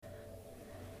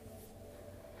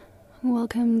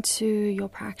Welcome to your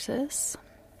practice.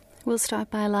 We'll start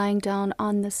by lying down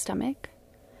on the stomach,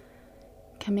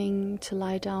 coming to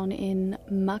lie down in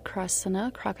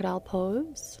Makrasana, crocodile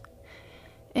pose.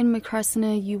 In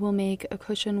Makrasana, you will make a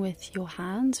cushion with your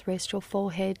hands, rest your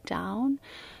forehead down,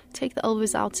 take the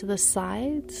elbows out to the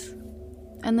sides,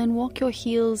 and then walk your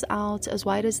heels out as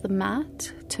wide as the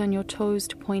mat, turn your toes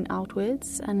to point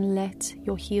outwards, and let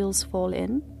your heels fall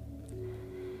in.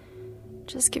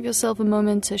 Just give yourself a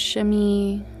moment to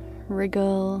shimmy,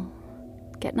 wriggle,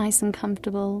 get nice and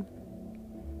comfortable.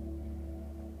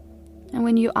 And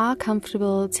when you are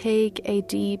comfortable, take a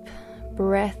deep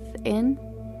breath in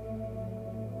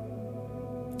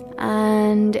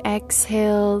and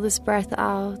exhale this breath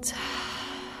out.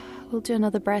 We'll do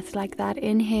another breath like that.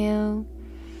 Inhale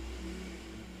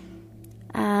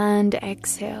and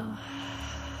exhale.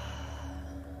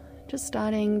 Just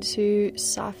starting to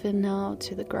soften now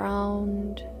to the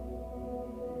ground.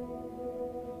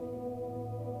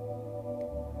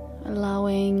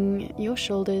 Allowing your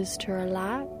shoulders to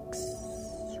relax.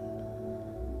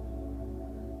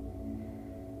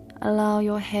 Allow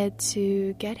your head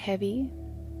to get heavy.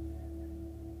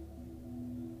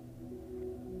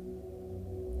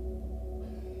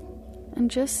 And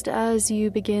just as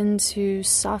you begin to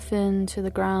soften to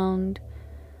the ground,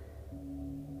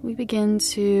 we begin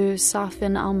to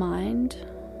soften our mind,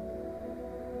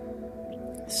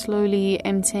 slowly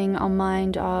emptying our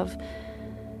mind of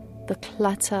the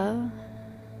clutter,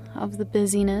 of the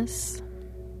busyness.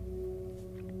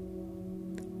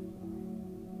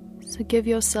 So give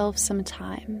yourself some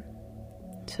time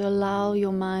to allow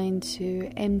your mind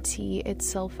to empty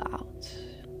itself out.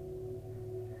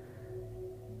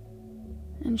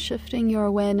 And shifting your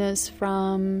awareness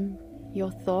from your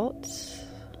thoughts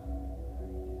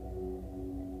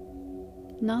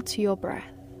now to your breath.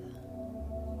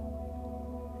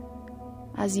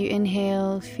 As you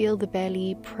inhale, feel the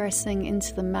belly pressing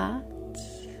into the mat.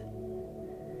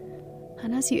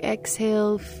 And as you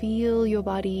exhale, feel your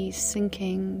body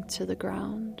sinking to the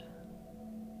ground.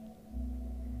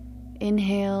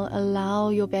 Inhale, allow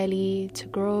your belly to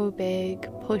grow big,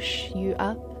 push you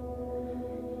up.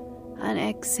 And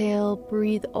exhale,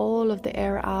 breathe all of the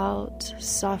air out,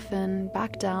 soften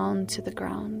back down to the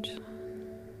ground.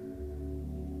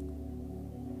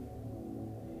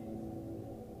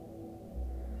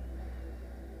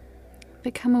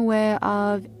 Become aware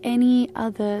of any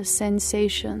other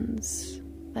sensations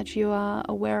that you are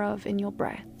aware of in your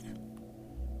breath.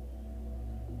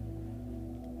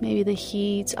 Maybe the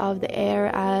heat of the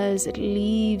air as it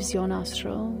leaves your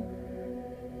nostril,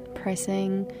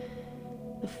 pressing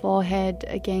the forehead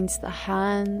against the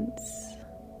hands.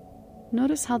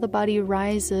 Notice how the body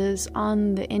rises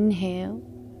on the inhale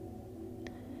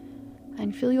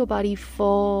and feel your body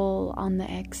fall on the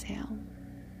exhale.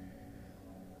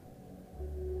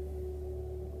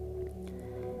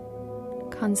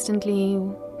 Constantly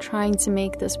trying to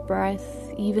make this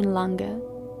breath even longer,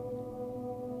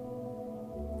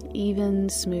 even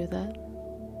smoother.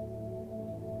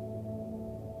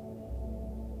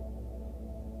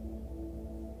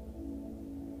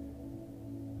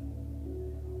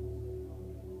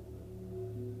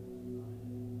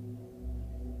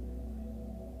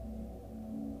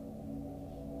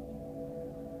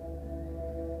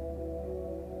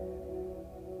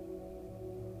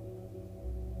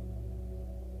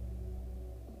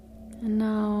 And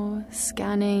now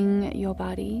scanning your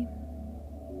body.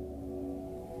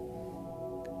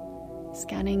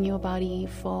 Scanning your body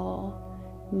for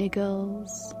niggles,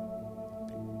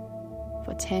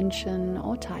 for tension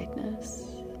or tightness.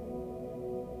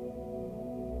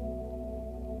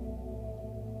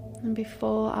 And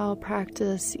before our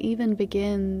practice even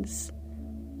begins,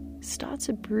 start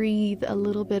to breathe a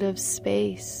little bit of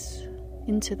space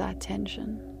into that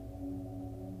tension.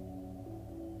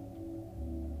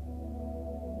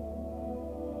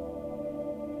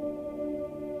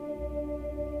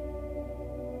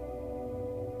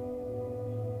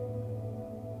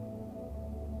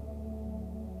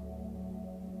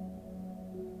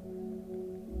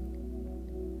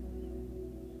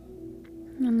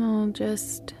 And now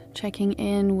just checking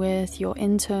in with your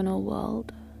internal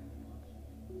world.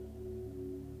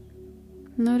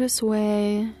 Notice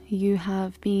where you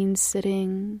have been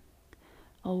sitting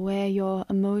or where your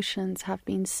emotions have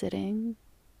been sitting.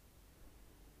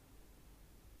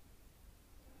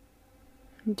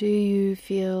 Do you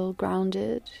feel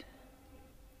grounded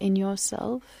in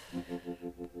yourself?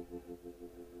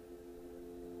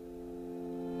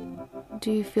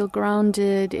 Do you feel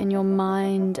grounded in your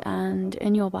mind and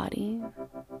in your body?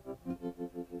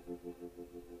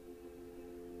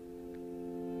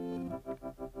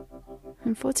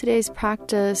 And for today's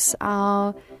practice,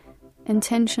 our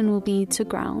intention will be to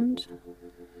ground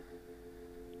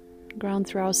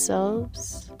through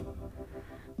ourselves,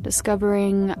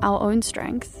 discovering our own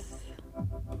strength,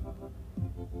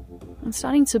 and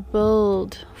starting to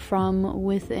build from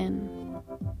within.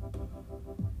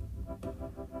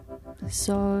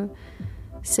 So,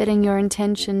 setting your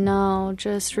intention now,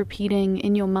 just repeating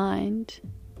in your mind,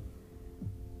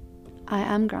 I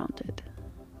am grounded.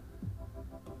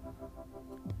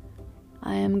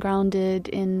 I am grounded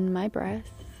in my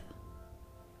breath.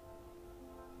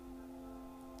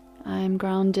 I am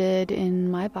grounded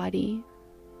in my body.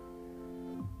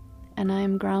 And I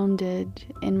am grounded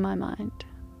in my mind.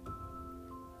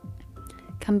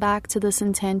 Come back to this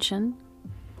intention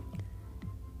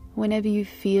whenever you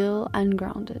feel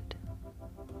ungrounded,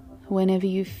 whenever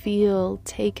you feel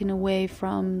taken away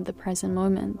from the present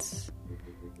moments.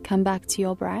 Come back to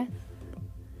your breath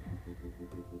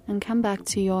and come back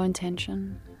to your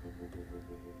intention.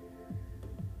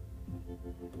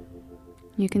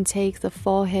 You can take the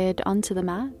forehead onto the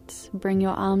mat, bring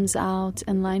your arms out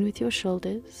in line with your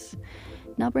shoulders.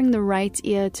 Now bring the right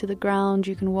ear to the ground.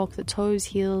 You can walk the toes,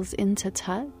 heels into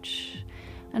touch.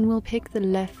 And we'll pick the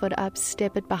left foot up,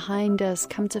 step it behind us,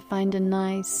 come to find a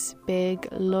nice big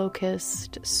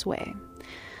locust sway.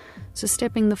 So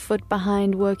stepping the foot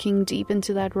behind, working deep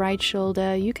into that right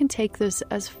shoulder. You can take this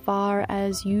as far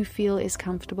as you feel is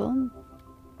comfortable.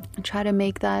 And try to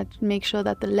make sure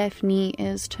that the left knee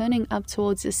is turning up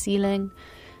towards the ceiling.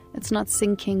 It's not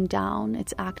sinking down,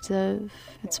 it's active,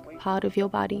 it's part of your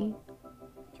body.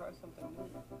 Try something new.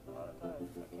 A lot of times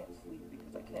I can't sleep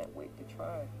because I can't wait to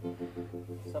try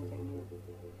something new.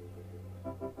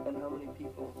 And how many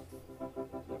people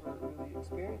never really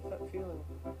experience that feeling?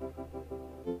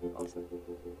 Also.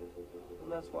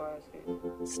 And that's why I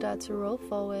say, start to roll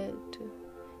forward.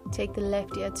 Take the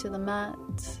left ear to the mat,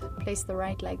 place the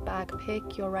right leg back,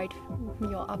 pick your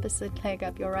opposite leg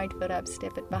up, your right foot up,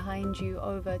 step it behind you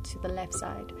over to the left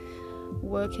side.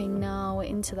 Working now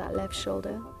into that left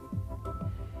shoulder.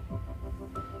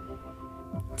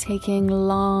 Taking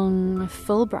long,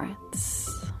 full breaths.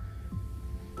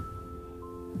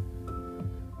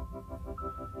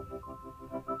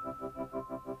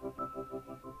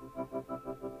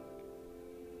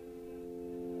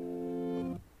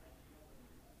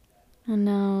 And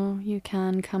now you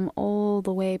can come all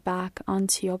the way back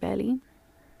onto your belly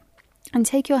and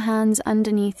take your hands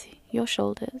underneath your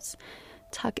shoulders,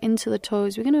 tuck into the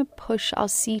toes. We're going to push our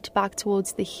seat back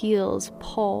towards the heels,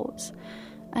 pause,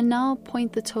 and now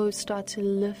point the toes, start to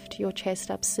lift your chest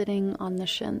up, sitting on the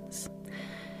shins.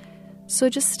 So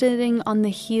just sitting on the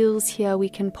heels here, we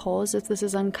can pause. If this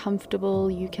is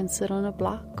uncomfortable, you can sit on a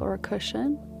block or a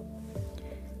cushion.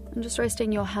 And just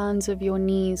resting your hands over your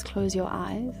knees, close your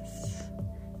eyes.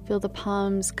 Feel the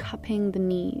palms cupping the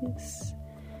knees.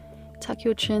 Tuck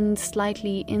your chin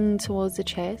slightly in towards the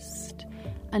chest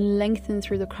and lengthen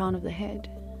through the crown of the head.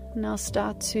 Now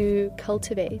start to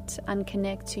cultivate and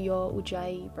connect to your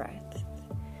Ujjayi breath.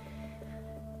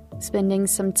 Spending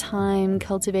some time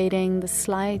cultivating the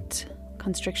slight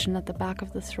constriction at the back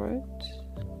of the throat.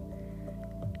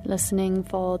 Listening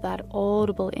for that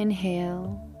audible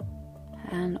inhale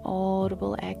and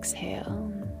audible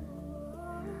exhale.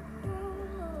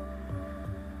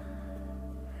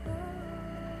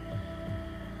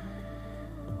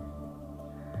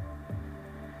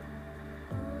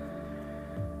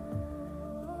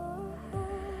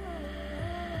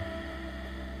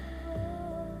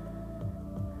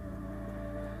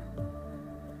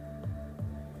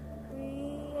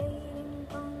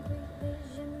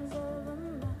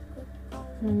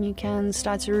 And you can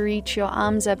start to reach your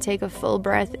arms up, take a full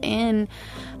breath in,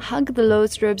 hug the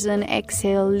lowest ribs and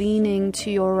exhale, leaning to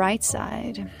your right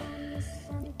side.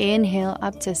 Inhale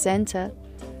up to center.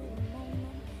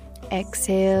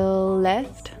 Exhale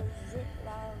left.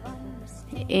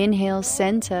 Inhale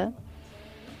center.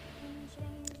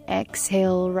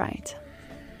 Exhale right.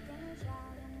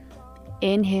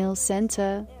 Inhale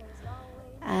center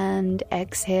and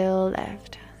exhale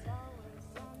left.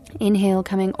 Inhale,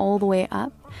 coming all the way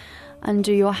up.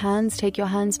 Under your hands, take your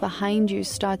hands behind you.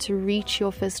 Start to reach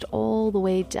your fist all the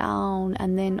way down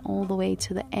and then all the way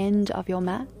to the end of your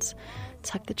mat.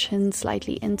 Tuck the chin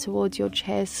slightly in towards your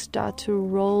chest. Start to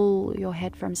roll your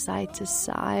head from side to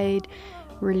side,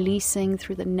 releasing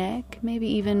through the neck, maybe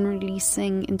even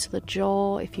releasing into the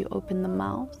jaw if you open the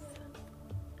mouth.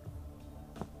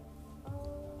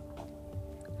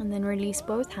 And then release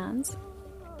both hands.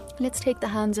 Let's take the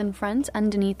hands in front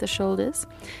underneath the shoulders.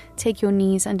 Take your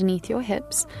knees underneath your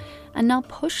hips. And now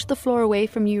push the floor away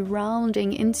from you,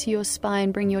 rounding into your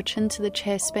spine. Bring your chin to the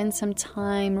chest. Spend some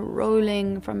time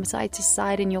rolling from side to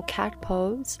side in your cat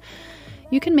pose.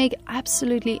 You can make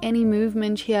absolutely any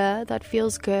movement here that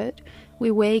feels good.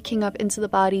 We're waking up into the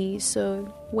body,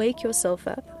 so wake yourself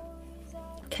up.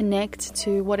 Connect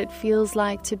to what it feels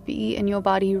like to be in your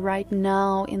body right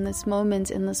now, in this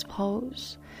moment, in this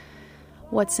pose.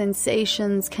 What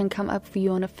sensations can come up for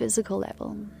you on a physical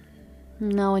level.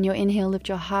 Now on your inhale, lift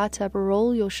your heart up,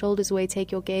 roll your shoulders away,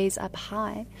 take your gaze up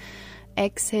high.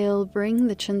 Exhale, bring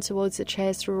the chin towards the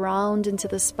chest, round into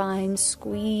the spine,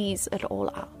 squeeze it all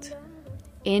out.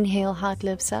 Inhale, heart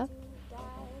lifts up.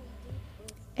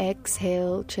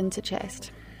 Exhale, chin to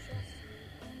chest.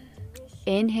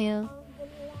 Inhale.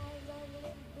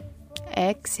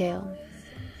 Exhale.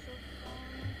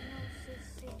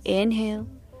 Inhale.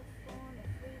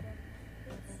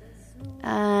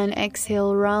 And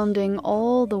exhale, rounding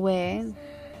all the way.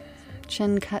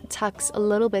 Chin tucks a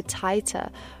little bit tighter.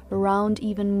 Round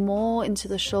even more into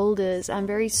the shoulders. And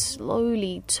very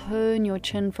slowly turn your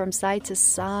chin from side to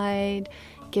side,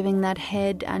 giving that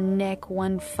head and neck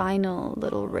one final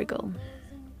little wriggle.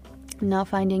 Now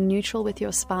finding neutral with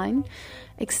your spine.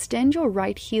 Extend your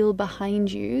right heel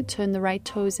behind you. Turn the right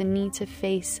toes and knee to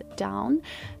face down.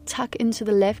 Tuck into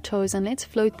the left toes and let's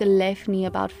float the left knee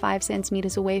about 5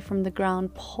 centimeters away from the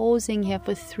ground. Pausing here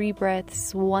for 3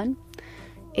 breaths. 1.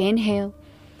 Inhale.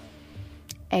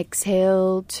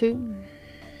 Exhale. 2.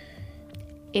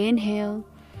 Inhale.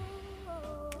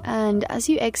 And as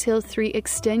you exhale, 3,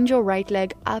 extend your right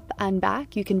leg up and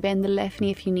back. You can bend the left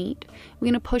knee if you need. We're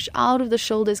going to push out of the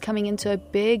shoulders, coming into a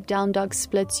big down dog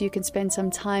split. So you can spend some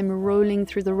time rolling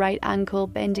through the right ankle,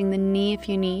 bending the knee if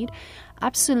you need.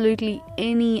 Absolutely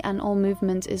any and all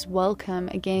movement is welcome.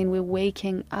 Again, we're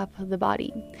waking up the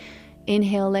body.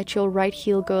 Inhale, let your right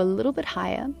heel go a little bit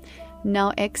higher.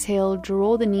 Now exhale,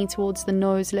 draw the knee towards the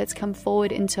nose. Let's come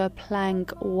forward into a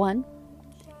plank. 1.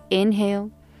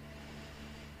 Inhale.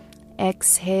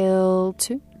 Exhale.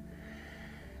 2.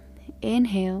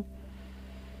 Inhale.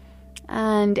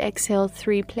 And exhale.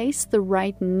 3. Place the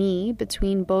right knee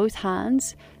between both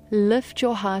hands. Lift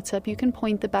your heart up. You can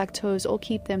point the back toes or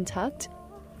keep them tucked.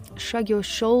 Shrug your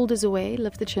shoulders away.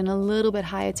 Lift the chin a little bit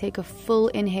higher. Take a full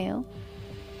inhale.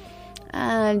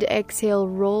 And exhale,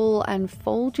 roll and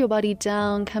fold your body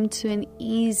down. Come to an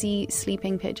easy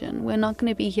sleeping pigeon. We're not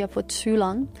going to be here for too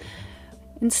long.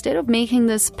 Instead of making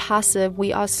this passive,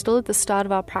 we are still at the start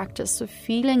of our practice. So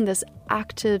feeling this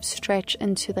active stretch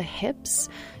into the hips.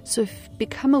 So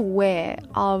become aware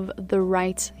of the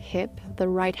right hip, the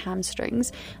right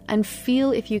hamstrings, and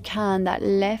feel, if you can, that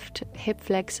left hip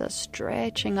flexor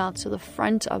stretching out, so the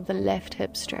front of the left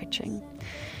hip stretching.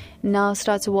 Now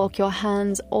start to walk your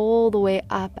hands all the way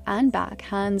up and back.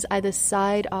 Hands either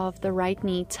side of the right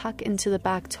knee, tuck into the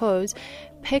back toes.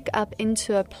 Pick up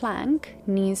into a plank,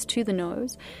 knees to the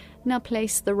nose. Now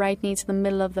place the right knee to the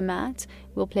middle of the mat.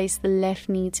 We'll place the left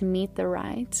knee to meet the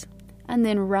right. And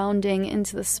then rounding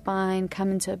into the spine, come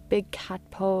into a big cat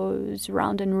pose.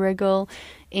 Round and wriggle.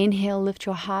 Inhale, lift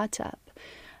your heart up.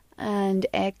 And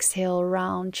exhale,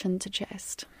 round, chin to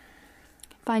chest.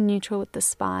 Find neutral with the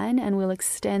spine, and we'll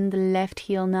extend the left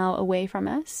heel now away from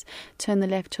us. Turn the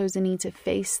left toes and knee to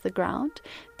face the ground.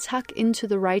 Tuck into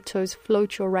the right toes.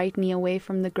 Float your right knee away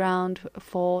from the ground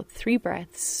for 3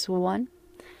 breaths. 1.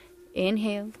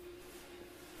 Inhale.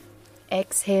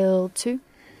 Exhale. 2.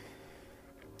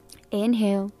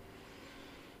 Inhale.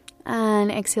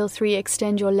 And exhale. 3.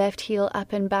 Extend your left heel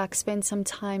up and back. Spend some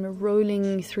time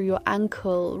rolling through your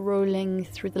ankle, rolling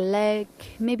through the leg,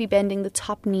 maybe bending the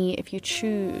top knee if you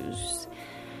choose.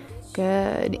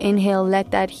 Good. Inhale, let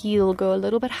that heel go a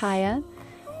little bit higher.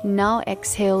 Now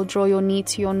exhale, draw your knee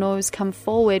to your nose, come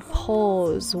forward,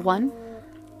 pause. 1.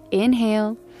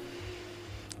 Inhale.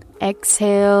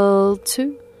 Exhale.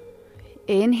 2.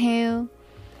 Inhale.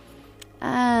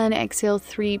 And exhale.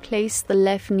 3. Place the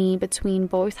left knee between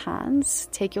both hands.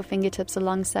 Take your fingertips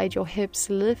alongside your hips.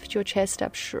 Lift your chest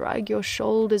up. Shrug your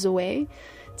shoulders away.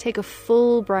 Take a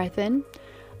full breath in.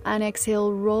 And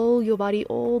exhale. Roll your body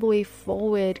all the way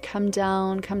forward. Come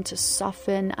down. Come to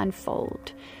soften and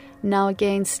fold. Now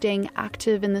again, staying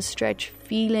active in the stretch.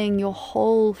 Feeling your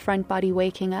whole front body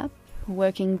waking up.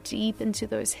 Working deep into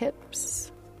those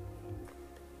hips.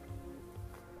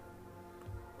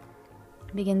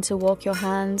 Begin to walk your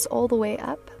hands all the way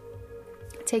up.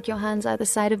 Take your hands either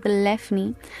side of the left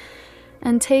knee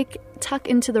and tuck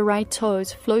into the right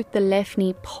toes. Float the left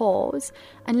knee, pause,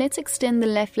 and let's extend the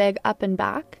left leg up and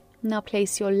back. Now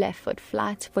place your left foot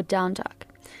flat for down dog.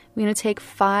 We're going to take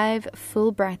 5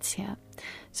 full breaths here.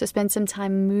 So spend some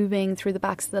time moving through the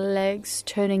backs of the legs,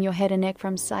 turning your head and neck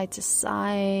from side to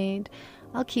side.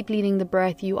 I'll keep leading the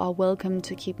breath. You are welcome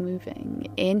to keep moving.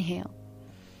 Inhale.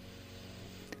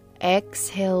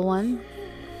 Exhale 1.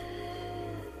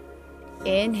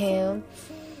 Inhale.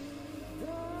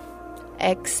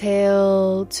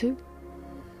 Exhale 2.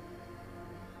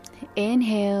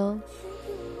 Inhale.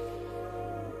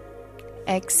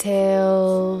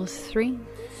 Exhale 3.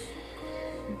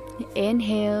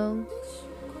 Inhale.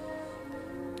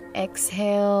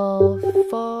 Exhale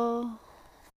 4.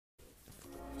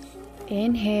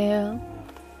 Inhale.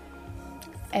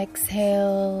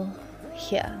 Exhale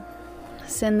here.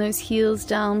 Send those heels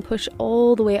down. Push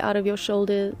all the way out of your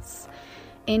shoulders.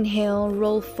 Inhale,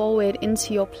 roll forward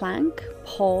into your plank.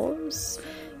 Pause.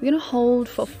 You're going to hold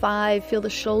for 5. Feel the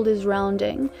shoulders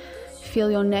rounding.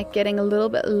 Feel your neck getting a little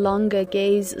bit longer.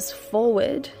 Gaze is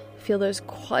forward. Feel those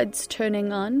quads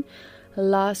turning on.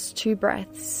 Last 2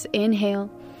 breaths. Inhale.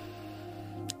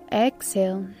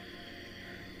 Exhale.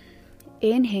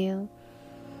 Inhale.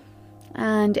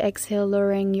 And exhale,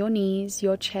 lowering your knees,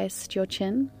 your chest, your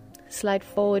chin. Slide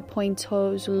forward, point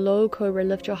toes, low cobra.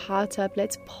 Lift your heart up.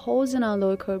 Let's pause in our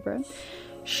low cobra.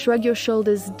 Shrug your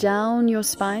shoulders down your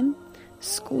spine.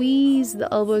 Squeeze the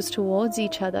elbows towards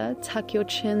each other. Tuck your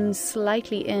chin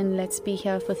slightly in. Let's be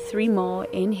here for 3 more.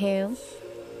 Inhale.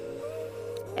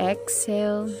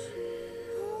 Exhale.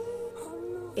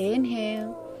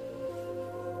 Inhale.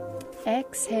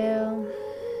 Exhale.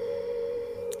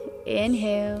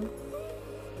 Inhale.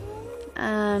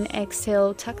 And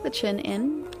exhale. Tuck the chin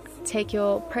in. Take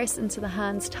your press into the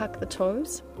hands. Tuck the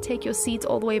toes. Take your seat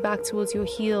all the way back towards your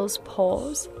heels.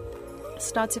 Pause.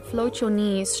 Start to float your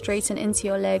knees, straighten into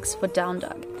your legs for down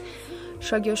dog.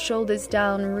 Shrug your shoulders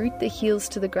down, root the heels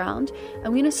to the ground.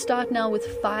 And we're going to start now with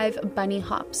 5 bunny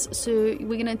hops. So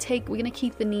we're going to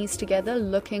keep the knees together,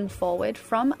 looking forward.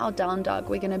 From our down dog,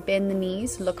 we're going to bend the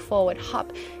knees, look forward,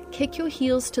 hop. Kick your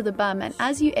heels to the bum, and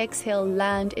as you exhale,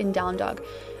 land in down dog.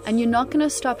 And you're not going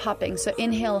to stop hopping. So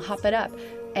inhale, hop it up.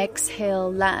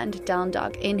 Exhale, land, down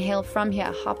dog. Inhale from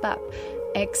here, hop up.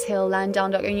 Exhale, land,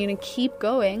 down dog. And you're going to keep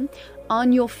going.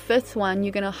 On your 5th one,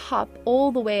 you're going to hop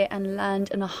all the way and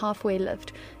land in a halfway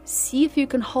lift. See if you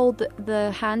can hold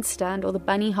the handstand or the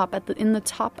bunny hop in the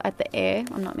top at the air.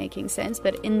 I'm not making sense,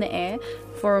 but in the air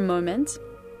for a moment.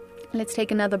 Let's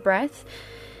take another breath.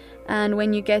 And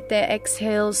when you get there,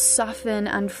 exhale, soften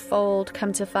and fold.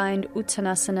 Come to find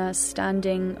Uttanasana,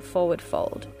 standing forward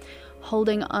fold.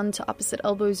 Holding on to opposite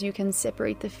elbows, you can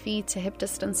separate the feet to hip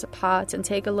distance apart and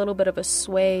take a little bit of a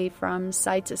sway from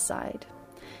side to side.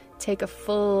 Take a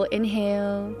full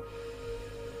inhale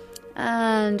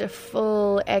and a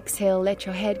full exhale. Let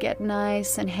your head get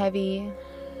nice and heavy.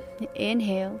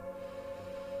 Inhale.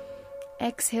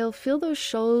 Exhale. Feel those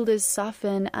shoulders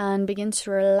soften and begin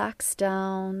to relax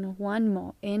down. 1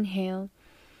 more. Inhale.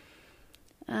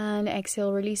 And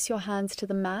exhale. Release your hands to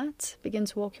the mat. Begin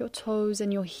to walk your toes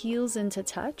and your heels into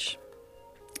touch.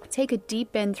 Take a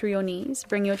deep bend through your knees.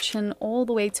 Bring your chin all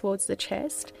the way towards the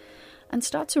chest. And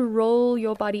start to roll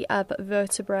your body up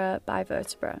vertebra by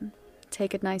vertebra.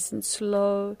 Take it nice and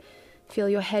slow. Feel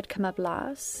your head come up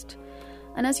last.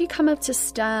 And as you come up to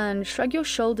stand, shrug your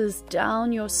shoulders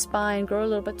down your spine. Grow a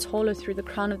little bit taller through the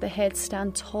crown of the head.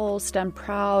 Stand tall, stand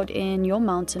proud in your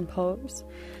mountain pose.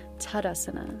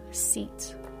 Tadasana,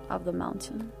 seat of the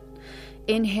mountain.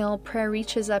 Inhale, prayer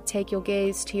reaches up. Take your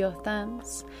gaze to your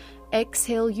thumbs.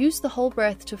 Exhale, use the whole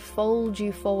breath to fold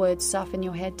you forward. Soften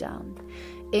your head down.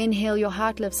 Inhale, your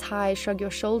heart lifts high, shrug your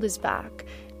shoulders back.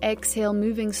 Exhale,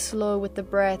 moving slow with the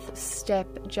breath, step,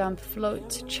 jump, float,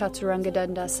 Chaturanga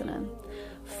Dandasana.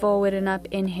 Forward and up,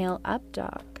 inhale, up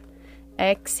dog.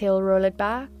 Exhale, roll it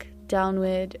back,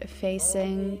 downward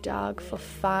facing dog for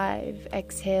 5.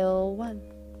 Exhale, 1.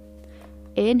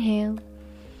 Inhale.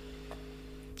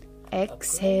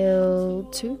 Exhale,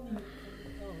 2.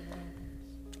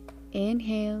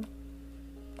 Inhale.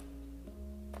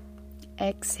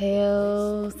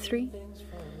 Exhale, 3.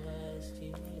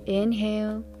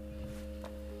 Inhale.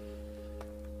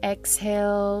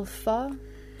 Exhale, 4.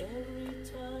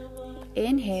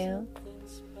 Inhale.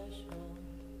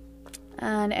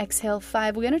 And exhale,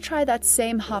 5. We're going to try that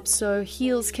same hop. So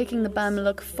heels kicking the bum,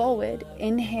 look forward.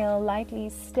 Inhale, lightly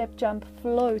step, jump,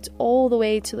 float all the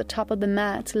way to the top of the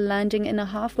mat, landing in a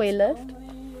halfway lift.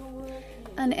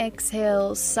 And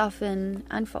exhale, soften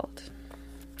and fold.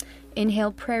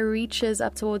 Inhale, prayer reaches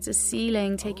up towards the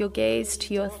ceiling. Take your gaze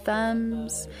to your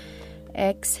thumbs.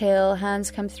 Exhale,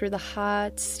 hands come through the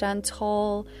heart. Stand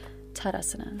tall,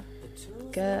 Tadasana.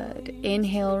 Good.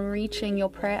 Inhale, reaching your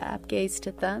prayer up, gaze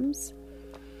to thumbs.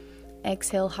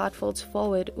 Exhale, heart folds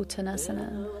forward,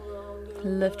 Uttanasana.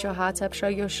 Lift your heart up,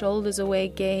 shrug your shoulders away,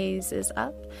 gaze is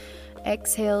up.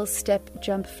 Exhale, step,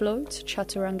 jump, float,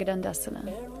 Chaturanga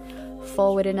Dandasana.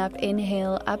 Forward and up,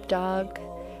 inhale, up dog.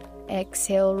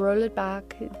 Exhale, roll it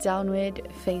back, downward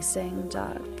facing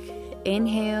dog.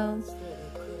 Inhale.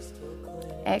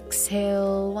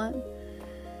 Exhale, 1.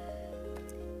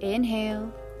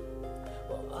 Inhale.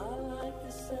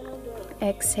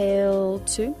 Exhale,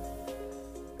 2.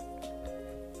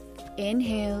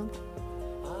 Inhale.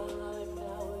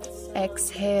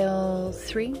 Exhale,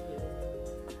 3.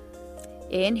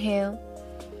 Inhale.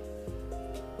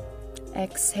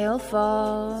 Exhale,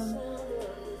 4.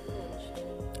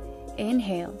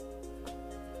 Inhale.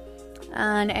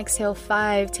 And exhale,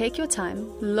 5. Take your time.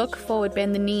 Look forward,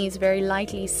 bend the knees very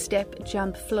lightly. Step,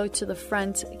 jump, float to the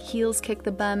front. Heels kick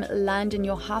the bum, land in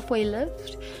your halfway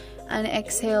lift. And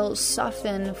exhale,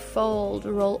 soften, fold,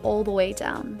 roll all the way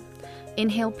down.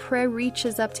 Inhale, prayer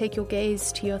reaches up. Take your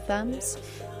gaze to your thumbs.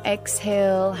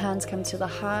 Exhale, hands come to the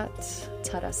heart.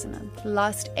 Tadasana.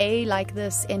 Last A like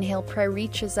this. Inhale, prayer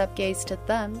reaches up, gaze to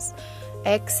thumbs.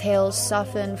 Exhale,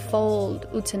 soften, fold,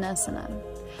 Uttanasana.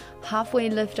 Halfway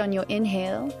lift on your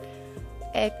inhale.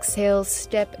 Exhale,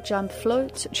 step, jump,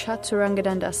 float, Chaturanga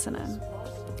Dandasana.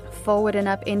 Forward and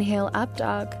up, inhale, up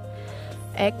dog.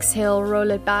 Exhale, roll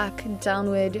it back,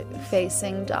 downward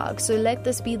facing dog. So let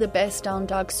this be the best down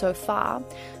dog so far.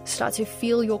 Start to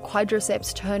feel your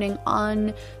quadriceps turning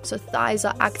on, so thighs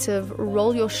are active.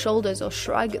 Roll your shoulders or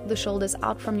shrug the shoulders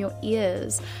out from your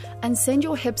ears and send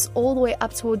your hips all the way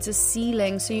up towards the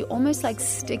ceiling. So you're almost like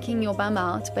sticking your bum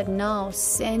out, but now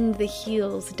send the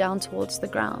heels down towards the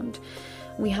ground.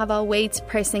 We have our weight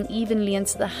pressing evenly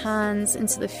into the hands,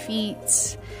 into the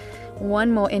feet.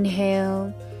 One more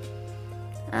inhale.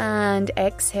 And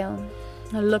exhale.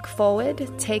 Now look forward.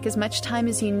 Take as much time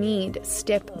as you need.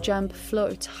 Step, jump,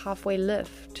 float, halfway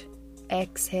lift.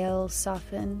 Exhale,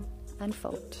 soften, and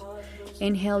fold.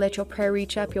 Inhale, let your prayer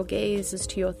reach up. Your gaze is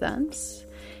to your thumbs.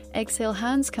 Exhale,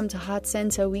 hands come to heart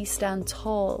center. We stand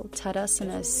tall.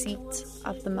 Tadasana, seat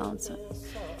of the mountain.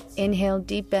 Inhale,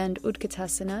 deep bend,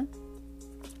 Utkatasana.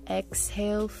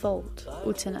 Exhale, fold,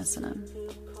 Uttanasana.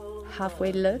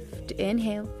 Halfway lift.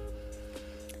 Inhale.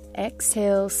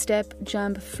 Exhale, step,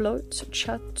 jump, float,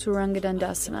 Chaturanga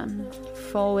Dandasana.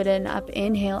 Forward and up,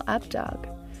 inhale, up dog.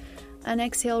 And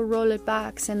exhale, roll it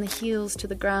back, send the heels to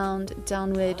the ground,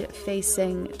 downward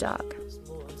facing dog.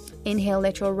 Inhale,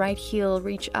 let your right heel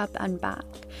reach up and back.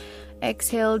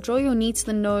 Exhale, draw your knee to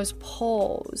the nose,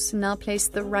 pause. Now place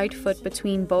the right foot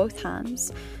between both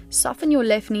hands. Soften your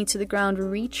left knee to the ground,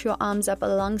 reach your arms up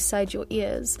alongside your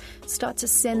ears. Start to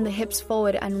send the hips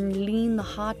forward and lean the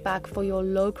heart back for your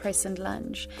low crescent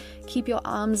lunge. Keep your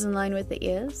arms in line with the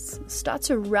ears. Start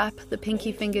to wrap the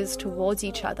pinky fingers towards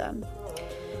each other.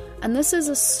 And this is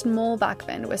a small back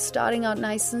bend. We're starting out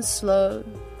nice and slow,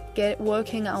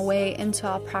 working our way into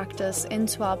our practice,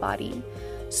 into our body.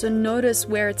 So notice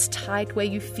where it's tight, where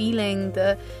you're feeling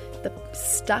the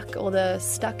stuck or the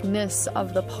stuckness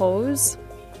of the pose.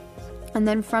 And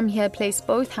then from here, place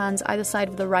both hands either side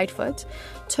of the right foot.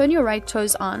 Turn the right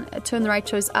toes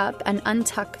up and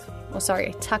tuck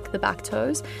the back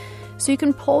toes. So you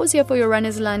can pause here for your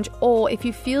runner's lunge, or if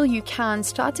you feel you can,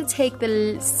 start to take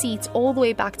the seat all the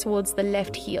way back towards the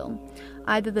left heel.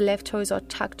 Either the left toes are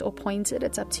tucked or pointed,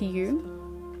 it's up to you.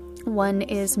 One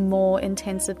is more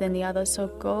intensive than the other, so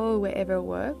go wherever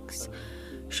works.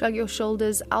 Shrug your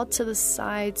shoulders out to the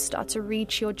side. Start to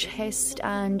reach your chest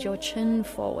and your chin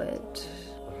forward.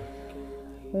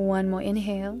 One more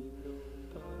inhale.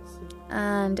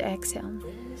 And exhale.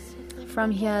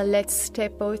 From here, let's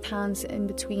step both hands in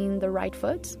between the right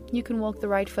foot. You can walk the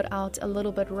right foot out a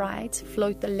little bit right.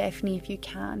 Float the left knee if you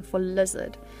can for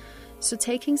lizard. So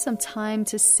taking some time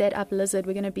to set up lizard,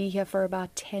 we're going to be here for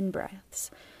about 10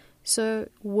 breaths. So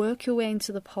work your way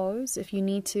into the pose. If you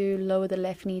need to lower the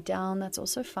left knee down, that's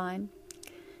also fine.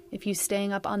 If you're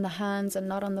staying up on the hands and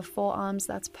not on the forearms,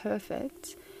 that's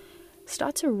perfect.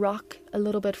 Start to rock a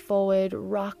little bit forward,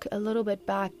 rock a little bit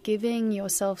back, giving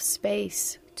yourself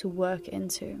space to work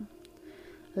into.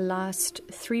 Last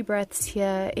 3 breaths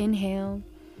here. Inhale.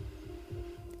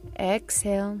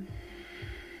 Exhale.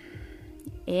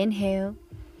 Inhale.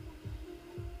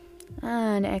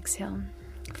 And exhale.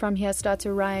 From here, start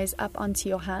to rise up onto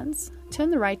your hands.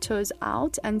 Turn the right toes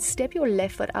out and step your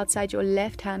left foot outside your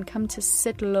left hand. Come to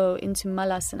sit low into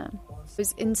Malasana.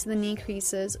 Into the knee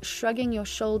creases, shrugging your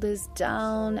shoulders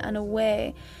down and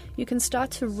away. You can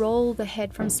start to roll the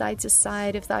head from side to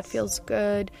side if that feels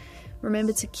good.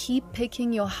 Remember to keep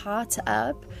picking your heart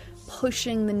up.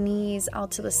 pushing the knees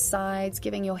out to the sides,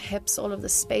 giving your hips all of the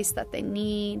space that they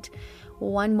need.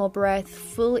 One more breath,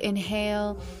 full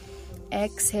inhale.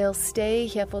 Exhale, stay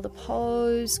here for the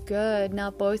pose. Good. Now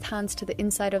both hands to the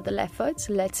inside of the left foot.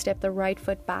 Let's step the right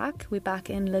foot back. We're back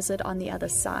in lizard on the other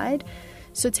side.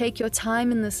 So take your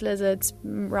time in this lizard,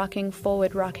 rocking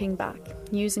forward, rocking back,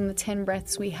 using the 10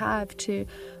 breaths we have to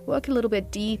work a little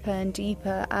bit deeper and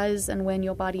deeper as and when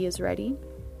your body is ready.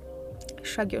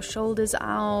 Shrug your shoulders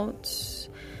out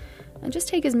and just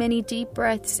take as many deep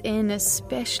breaths in,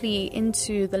 especially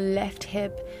into the left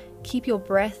hip. Keep your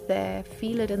breath there.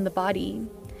 Feel it in the body.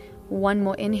 One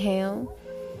more inhale.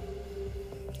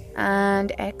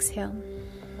 And exhale.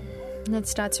 Let's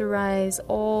start to rise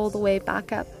all the way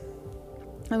back up.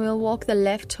 And we'll walk the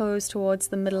left toes towards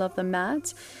the middle of the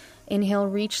mat. Inhale,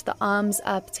 reach the arms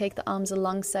up. Take the arms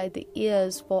alongside the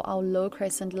ears for our low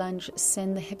crescent lunge.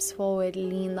 Send the hips forward.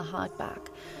 Lean the heart back.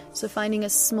 So finding a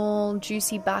small,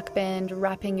 juicy back bend,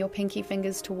 wrapping your pinky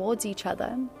fingers towards each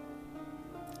other.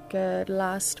 Good.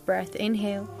 Last breath.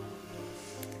 Inhale.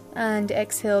 And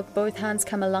exhale. Both hands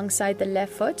come alongside the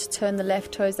left foot. Turn the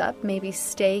left toes up. Maybe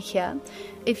stay here.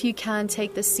 If you can,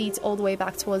 take the seat all the way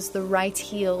back towards the right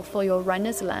heel for your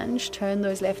runner's lunge. Turn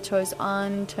those left toes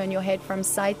on. Turn your head from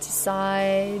side to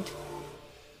side.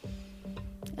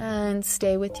 And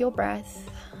stay with your breath.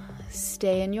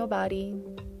 Stay in your body.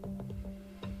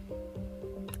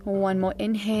 One more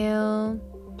inhale.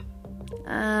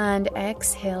 And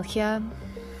exhale here.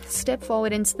 Step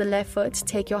forward into the left foot.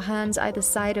 Take your hands either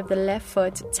side of the left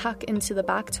foot. Tuck into the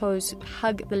back toes.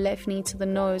 Hug the left knee to the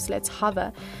nose. Let's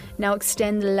hover. Now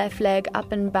extend the left leg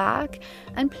up and back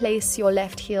and place your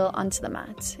left heel onto the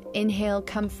mat. Inhale,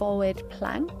 come forward,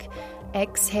 plank.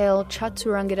 Exhale,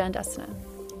 Chaturanga Dandasana.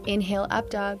 Inhale, up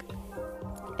dog.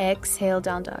 Exhale,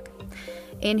 down dog.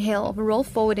 Inhale, roll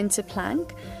forward into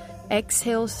plank.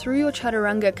 Exhale through your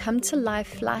chaturanga, come to lie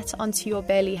flat onto your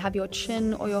belly. Have your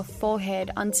chin or your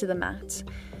forehead onto the mat.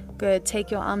 Good. Take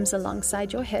your arms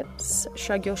alongside your hips.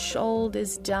 Shrug your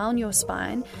shoulders down your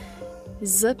spine.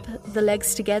 Zip the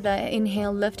legs together.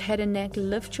 Inhale, lift head and neck.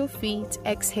 Lift your feet.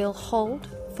 Exhale, hold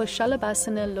for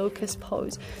Shalabhasana, locust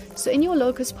pose. So in your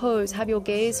locust pose, have your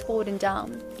gaze forward and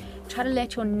down. Try to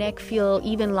let your neck feel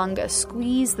even longer.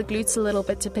 Squeeze the glutes a little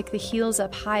bit to pick the heels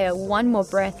up higher. One more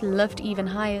breath. Lift even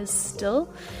higher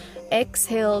still.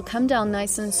 Exhale. Come down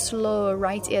nice and slow.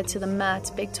 Right ear to the mat.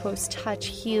 Big toes touch.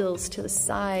 Heels to the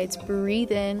sides.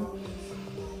 Breathe in.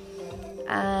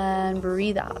 And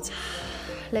breathe out.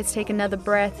 Let's take another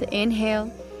breath.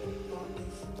 Inhale.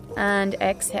 And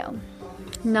exhale.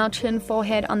 Now chin,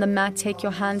 forehead on the mat. Take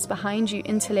your hands behind you.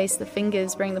 Interlace the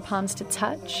fingers. Bring the palms to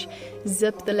touch.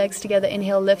 Zip the legs together.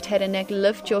 Inhale, lift head and neck.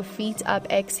 Lift your feet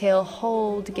up. Exhale,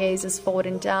 hold. Gaze is forward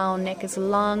and down. Neck is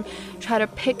long. Try to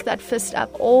pick that fist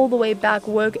up all the way back.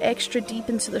 Work extra deep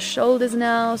into the shoulders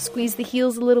now. Squeeze the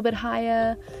heels a little bit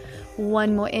higher.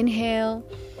 One more inhale.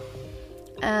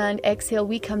 And exhale,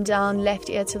 we come down. Left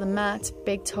ear to the mat.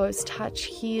 Big toes touch.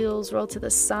 Heels roll to the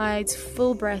sides.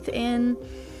 Full breath in.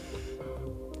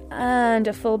 And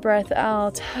a full breath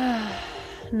out.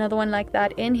 Another one like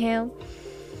that. Inhale.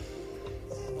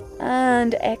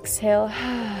 And exhale.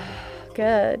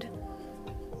 Good.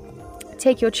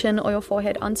 Take your chin or your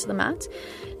forehead onto the mat.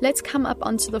 Let's come up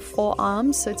onto the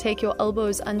forearms. So take your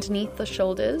elbows underneath the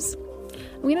shoulders.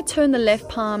 I'm going to turn the left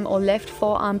palm or left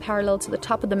forearm parallel to the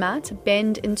top of the mat.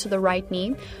 Bend into the right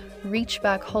knee. Reach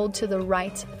back, hold to the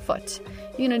right foot.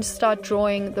 You're going to start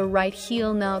drawing the right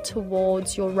heel now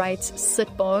towards your right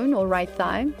sit bone or right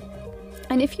thigh.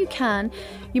 And if you can,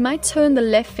 you might turn the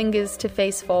left fingers to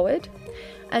face forward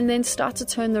and then start to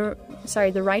turn the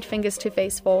right fingers to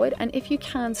face forward. And if you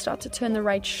can, start to turn the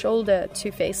right shoulder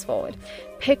to face forward.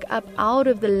 Pick up out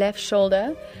of the left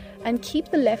shoulder and keep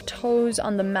the left toes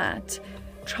on the mat.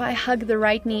 Try hug the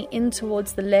right knee in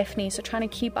towards the left knee. So trying to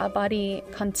keep our body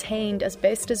contained as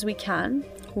best as we can.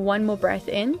 One more breath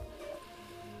in.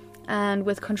 And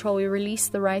with control, we release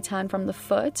the right hand from the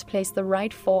foot. Place the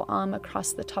right forearm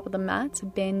across the top of the mat.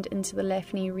 Bend into the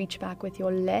left knee. Reach back with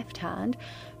your left hand.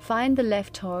 Find the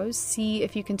left toes. See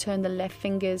if you can turn the left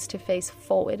fingers to face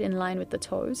forward in line with the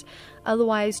toes.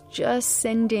 Otherwise, just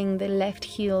sending the left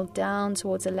heel down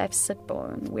towards the left sit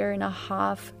bone. We're in a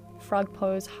half frog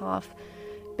pose, half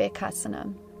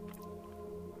Bekasana.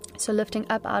 So lifting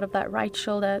up out of that right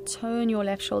shoulder, turn your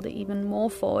left shoulder even more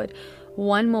forward.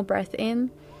 One more breath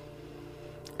in.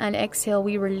 And exhale,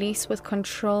 we release with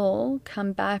control.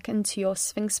 Come back into your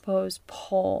Sphinx pose.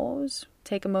 Pause.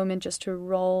 Take a moment just to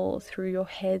roll through your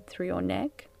head, through your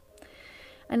neck.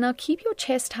 And now keep your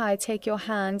chest high. Take your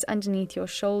hands underneath your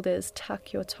shoulders.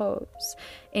 Tuck your toes.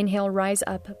 Inhale, rise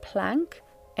up, plank.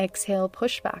 Exhale,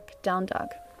 push back, down dog.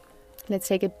 Let's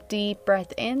take a deep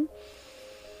breath in.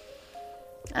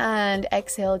 And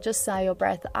exhale, just sigh your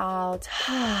breath out.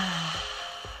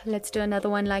 Let's do another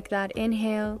one like that.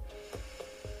 Inhale.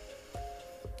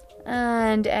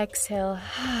 And exhale.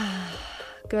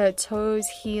 Good. Toes,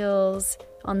 heels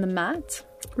on the mat.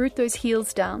 Root those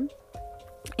heels down.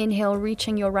 Inhale,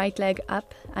 reaching your right leg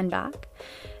up and back.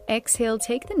 Exhale,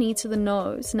 take the knee to the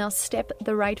nose. Now step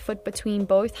the right foot between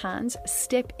both hands.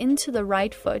 Step into the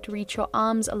right foot. Reach your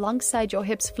arms alongside your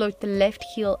hips. Float the left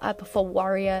heel up for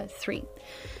warrior 3.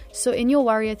 So in your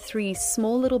warrior 3,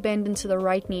 small little bend into the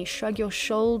right knee. Shrug your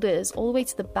shoulders all the way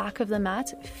to the back of the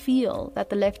mat. Feel that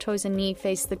the left toes and knee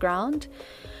face the ground.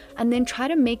 And then try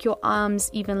to make your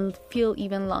arms feel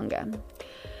even longer.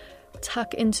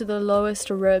 Tuck into the lowest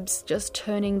ribs, just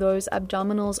turning those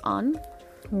abdominals on.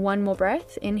 One more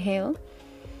breath. Inhale.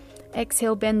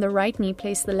 Exhale, bend the right knee.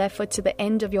 Place the left foot to the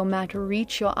end of your mat.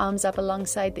 Reach your arms up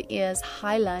alongside the ears.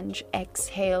 High lunge.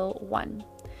 Exhale. 1.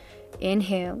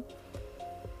 Inhale.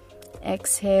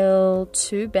 Exhale.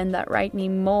 2. Bend that right knee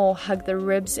more. Hug the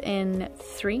ribs in.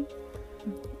 3.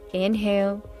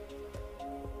 Inhale.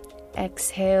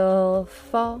 Exhale.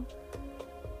 4.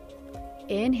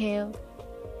 Inhale.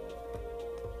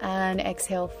 And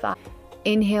exhale. 5.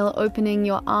 Inhale, opening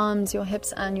your arms, your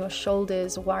hips and your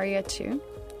shoulders, warrior 2.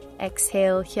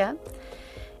 Exhale here.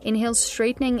 Inhale,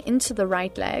 straightening into the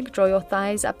right leg. Draw your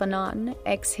thighs up and on.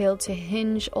 Exhale to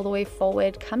hinge all the way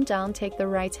forward. Come down, take the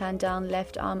right hand down,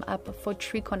 left arm up for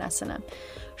Trikonasana.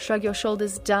 Shrug your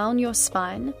shoulders down your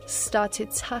spine. Start to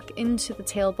tuck into the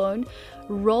tailbone.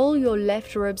 Roll your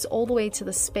left ribs all the way to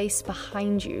the space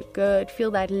behind you. Good.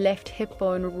 Feel that left hip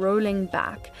bone rolling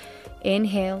back.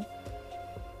 Inhale.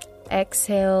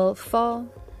 Exhale, 4.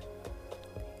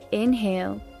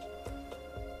 Inhale.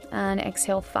 And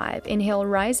exhale, 5. Inhale,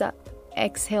 rise up.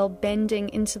 Exhale, bending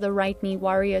into the right knee,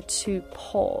 warrior 2.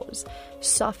 Pause.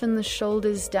 Soften the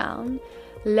shoulders down.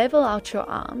 Level out your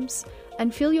arms.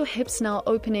 And feel your hips now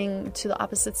opening to the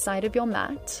opposite side of your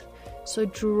mat. So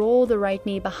draw the right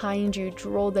knee behind you.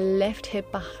 Draw the left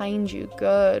hip behind you.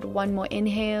 Good. One more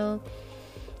inhale.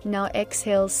 Now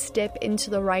exhale, step into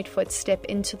the right foot, step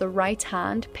into the right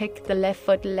hand, pick the left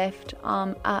foot, left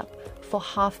arm up for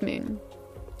half moon.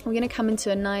 We're going to come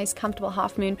into a nice, comfortable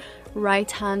half moon.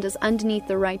 Right hand is underneath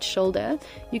the right shoulder.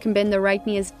 You can bend the right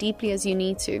knee as deeply as you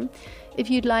need to. If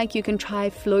you'd like, you can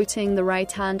try floating the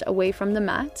right hand away from the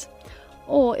mat.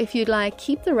 Or if you'd like,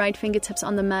 keep the right fingertips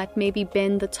on the mat, maybe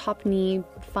bend the top knee,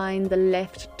 find the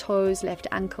left toes, left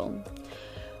ankle.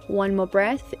 One more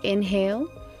breath, inhale.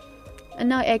 And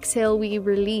now exhale, we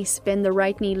release, bend the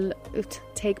right knee,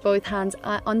 take both hands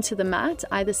onto the mat,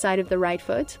 either side of the right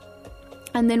foot.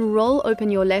 And then roll open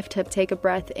your left hip, take a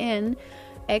breath in.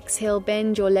 Exhale,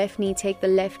 bend your left knee, take the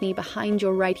left knee behind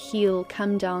your right heel,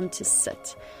 come down to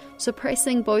sit. So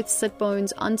pressing both sit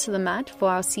bones onto the mat for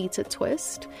our seated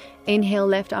twist. Inhale,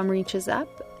 left arm reaches up.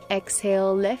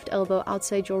 Exhale, left elbow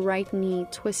outside your right knee,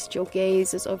 twist your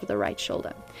gaze is over the right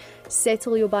shoulder.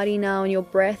 Settle your body now and your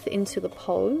breath into the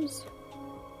pose.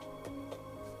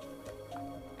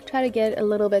 Try to get a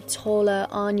little bit taller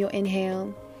on your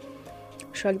inhale.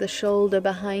 Shrug the shoulder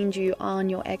behind you on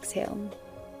your exhale.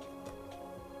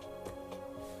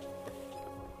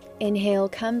 Inhale,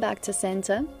 come back to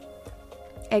center.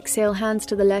 Exhale, hands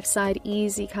to the left side,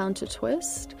 easy counter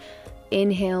twist.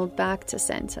 Inhale, back to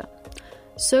center.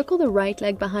 Circle the right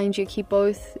leg behind you. Keep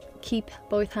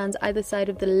both hands either side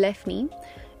of the left knee.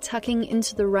 Tucking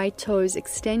into the right toes,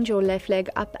 extend your left leg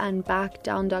up and back,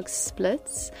 down dog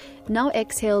splits. Now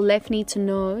exhale, left knee to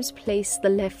nose, place the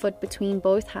left foot between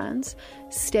both hands.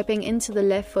 Stepping into the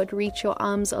left foot, reach your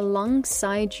arms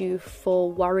alongside you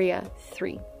for warrior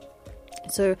 3.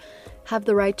 So have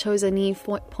the right toes and knee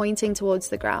pointing towards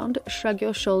the ground. Shrug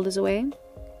your shoulders away.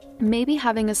 Maybe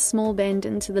having a small bend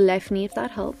into the left knee if that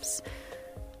helps.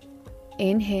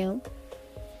 Inhale.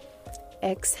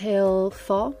 Exhale,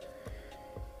 4.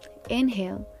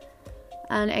 Inhale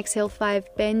and exhale,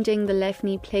 5. Bending the left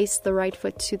knee, place the right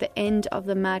foot to the end of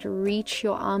the mat. Reach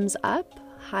your arms up,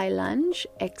 high lunge.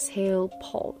 Exhale,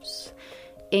 pause.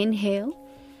 Inhale.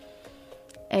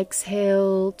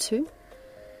 Exhale, 2.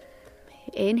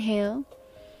 Inhale.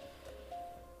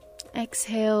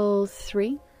 Exhale,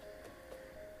 3.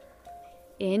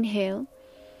 Inhale.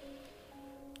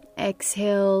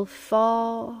 Exhale,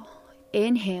 4.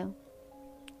 Inhale.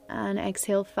 And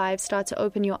exhale, 5. Start to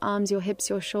open your arms, your hips,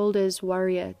 your shoulders.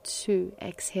 Warrior 2.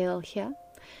 Exhale here.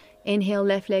 Inhale,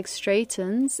 left leg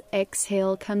straightens.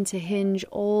 Exhale, come to hinge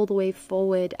all the way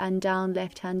forward and down,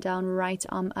 left hand down, right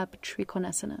arm up,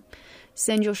 Trikonasana.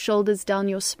 Send your shoulders down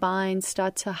your spine,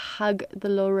 start to hug the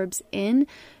lower ribs in,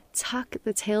 tuck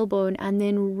the tailbone, and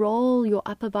then roll your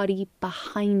upper body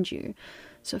behind you.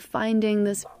 So finding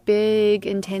this big,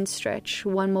 intense stretch.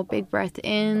 One more big breath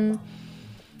in.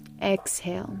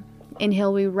 Exhale.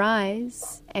 Inhale, we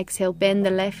rise. Exhale, bend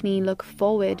the left knee, look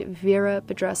forward.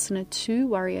 Virabhadrasana 2,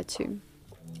 Warrior 2.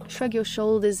 Shrug your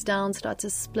shoulders down, start to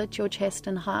split your chest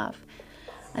in half.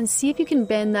 And see if you can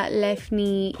bend that left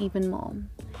knee even more.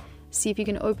 See if you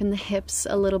can open the hips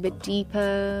a little bit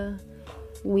deeper.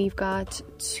 We've got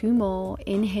 2 more.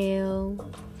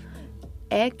 Inhale.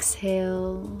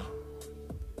 Exhale.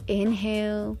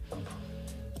 Inhale.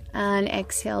 And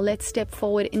exhale. Let's step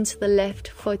forward into the left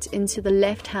foot, into the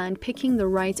left hand, picking the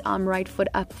right arm, right foot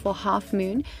up for half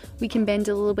moon. We can bend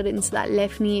a little bit into that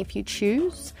left knee if you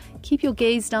choose. Keep your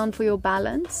gaze down for your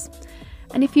balance.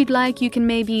 And if you'd like, you can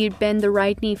maybe bend the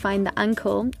right knee, find the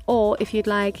ankle, or if you'd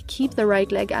like, keep the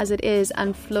right leg as it is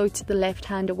and float the left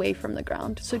hand away from the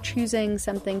ground. So choosing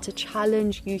something to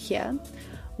challenge you here.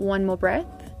 One more breath.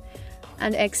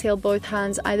 And exhale, both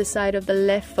hands either side of the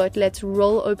left foot. Let's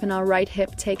roll open our right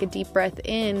hip. Take a deep breath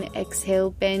in. Exhale,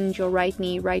 bend your right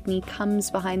knee. Right knee comes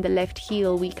behind the left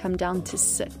heel. We come down to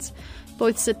sit.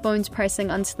 Both sit bones pressing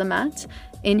onto the mat.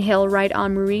 Inhale, right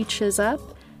arm reaches up.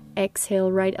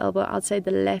 Exhale, right elbow outside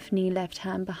the left knee, left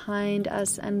hand behind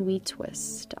us, and we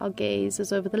twist. Our gaze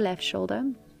is over the left shoulder.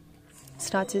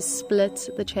 Start to split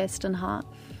the chest in half.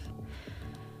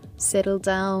 Settle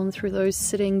down through those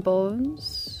sitting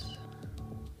bones.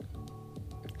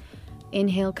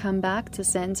 Inhale, come back to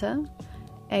center.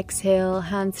 Exhale,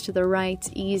 hands to the right,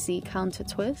 easy counter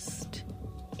twist.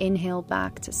 Inhale,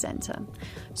 back to center.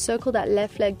 Circle that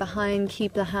left leg behind,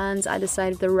 keep the hands either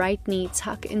side of the right knee,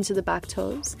 tuck into the back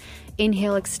toes.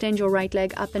 Inhale, extend your right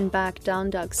leg up and back, down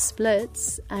dog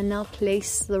splits, and now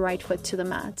place the right foot to the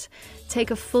mat. Take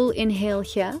a full inhale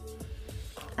here,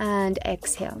 and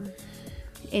exhale.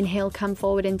 Inhale, come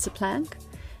forward into plank.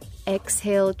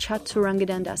 Exhale, Chaturanga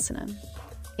Dandasana.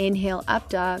 Inhale, up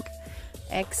dog.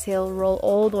 Exhale, roll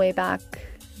all the way back,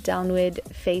 downward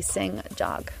facing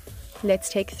dog. Let's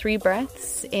take 3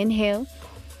 breaths. Inhale.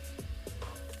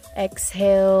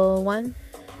 Exhale, 1.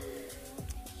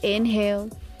 Inhale.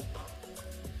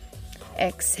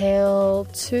 Exhale,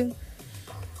 2.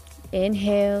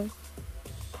 Inhale.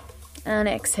 And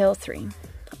exhale, 3.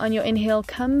 On your inhale,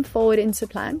 come forward into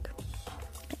plank.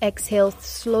 Exhale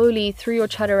slowly through your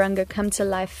chaturanga, come to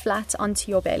lie flat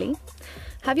onto your belly.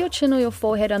 Have your chin or your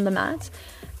forehead on the mat.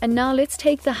 And now let's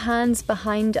take the hands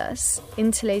behind us,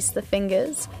 interlace the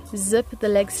fingers, zip the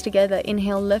legs together.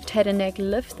 Inhale, lift head and neck,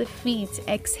 lift the feet.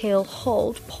 Exhale,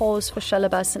 hold, pause for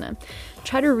Shalabhasana.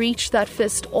 Try to reach that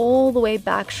fist all the way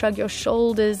back. Shrug your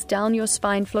shoulders, down your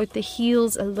spine, float the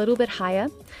heels a little bit higher.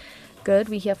 Good,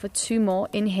 we're here for 2 more.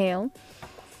 Inhale,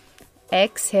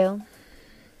 exhale,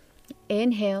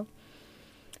 inhale.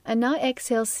 And now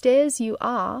exhale, stay as you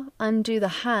are, undo the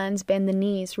hands, bend the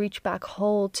knees, reach back,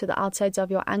 hold to the outsides of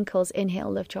your ankles.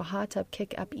 Inhale, lift your heart up,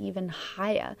 kick up even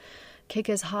higher. Kick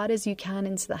as hard as you can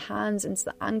into the hands, into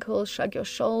the ankles, shrug your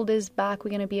shoulders back. We're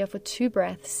going to be here for 2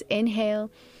 breaths. Inhale,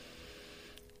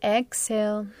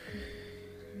 exhale,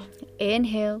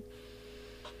 inhale,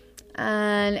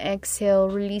 and exhale.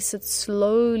 Release it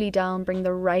slowly down, bring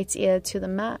the right ear to the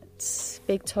mat.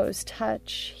 Big toes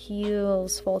touch,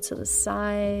 heels fall to the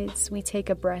sides. We take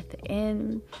a breath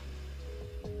in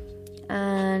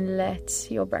and let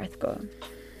your breath go.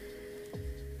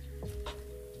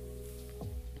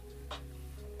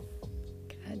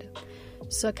 Good.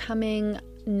 So coming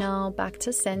now back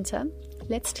to center,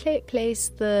 let's place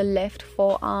the left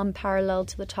forearm parallel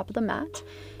to the top of the mat.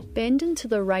 Bend into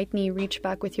the right knee, reach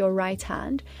back with your right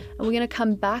hand, and we're going to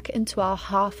come back into our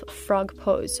half frog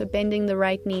pose. So bending the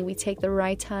right knee, we take the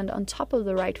right hand on top of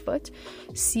the right foot.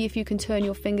 See if you can turn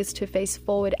your fingers to face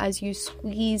forward as you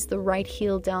squeeze the right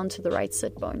heel down to the right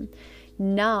sit bone.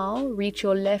 Now reach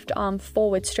your left arm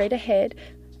forward, straight ahead,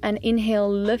 and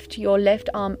inhale, lift your left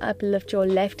arm up, lift your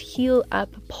left heel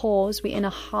up, pause. We're in a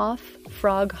half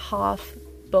frog, half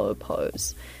bow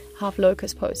pose. Half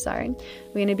locust pose, sorry.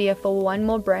 We're going to be here for 1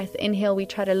 more breath. Inhale, we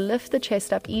try to lift the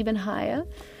chest up even higher.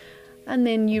 And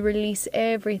then you release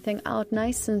everything out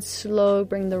nice and slow.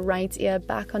 Bring the right ear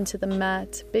back onto the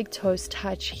mat. Big toes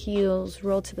touch, heels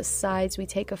roll to the sides. We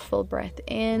take a full breath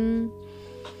in.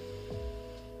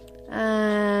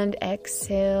 And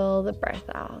exhale the breath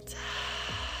out.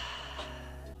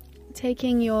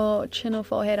 Taking your chin or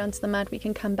forehead onto the mat, we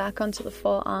can come back onto the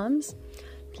forearms.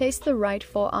 Place the right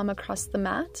forearm across the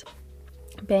mat.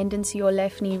 Bend into your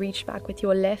left knee, reach back with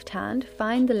your left hand,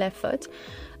 find the left foot,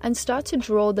 and start to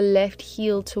draw the left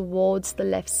heel towards the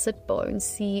left sit bone.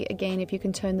 See again if you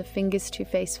can turn the fingers to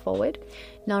face forward.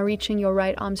 Now reaching your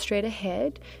right arm straight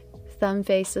ahead, thumb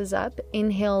faces up.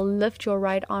 Inhale, lift your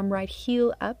right arm, right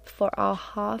heel up for our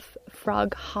half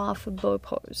frog, half bow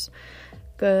pose.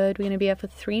 Good. We're going to be here for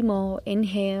 3 more.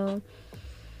 Inhale,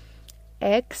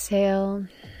 exhale,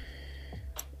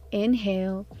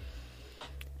 inhale,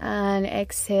 and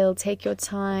exhale. Take your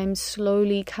time,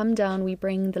 slowly come down. We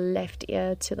bring the left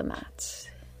ear to the mat.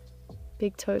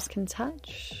 Big toes can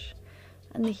touch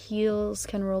and the heels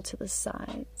can roll to the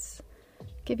sides.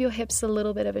 Give your hips a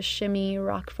little bit of a shimmy,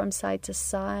 rock from side to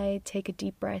side. Take a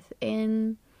deep breath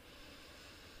in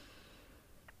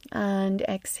and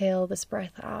exhale this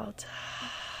breath out.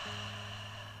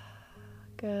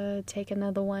 Good. Take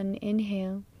another one.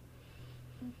 Inhale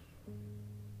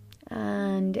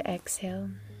and exhale.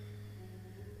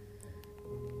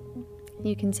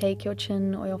 You can take your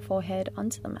chin or your forehead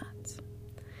onto the mat.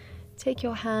 Take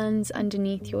your hands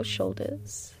underneath your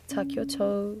shoulders. Tuck your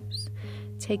toes.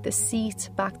 Take the seat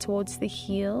back towards the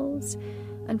heels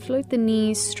and float the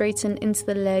knees, straighten into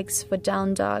the legs for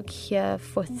down dog here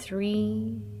for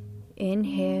 3.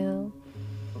 Inhale.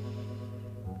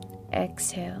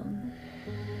 Exhale.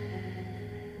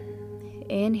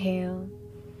 Inhale.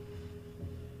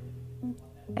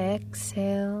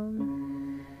 Exhale.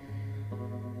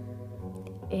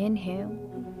 Inhale.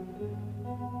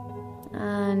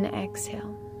 And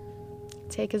exhale.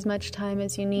 Take as much time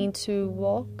as you need to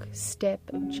walk, step,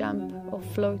 jump, or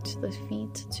float the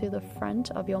feet to the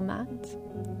front of your mat.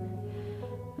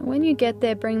 And when you get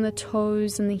there, bring the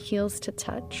toes and the heels to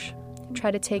touch.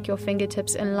 Try to take your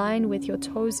fingertips in line with your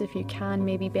toes if you can,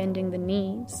 maybe bending the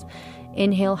knees.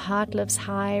 Inhale, heart lifts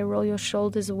high, roll your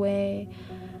shoulders away.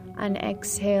 And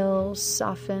exhale,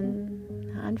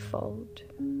 soften and fold.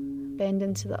 Bend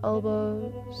into the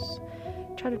elbows.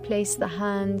 Try to place the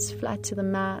hands flat to the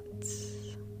mat.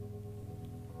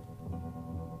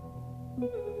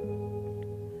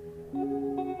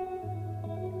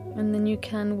 And then you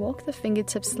can walk the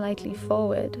fingertips slightly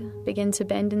forward. Begin to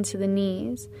bend into the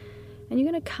knees. And you're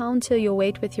going to counter your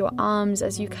weight with your arms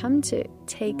as you come to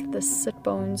take the sit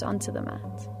bones onto the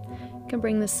mat. You can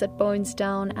bring the sit bones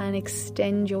down and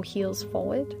extend your heels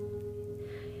forward.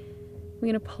 We're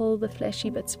going to pull the fleshy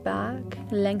bits back,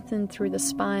 lengthen through the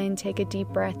spine, take a deep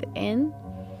breath in.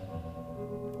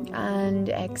 And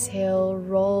exhale,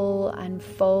 roll and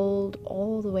fold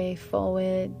all the way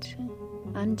forward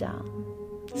and down.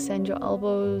 Send your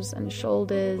elbows and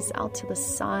shoulders out to the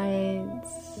sides,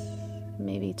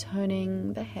 maybe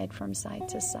turning the head from side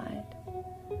to side.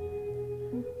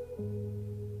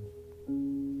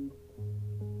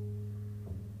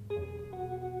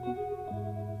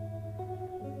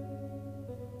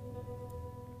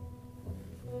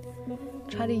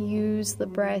 Try to use the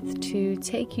breath to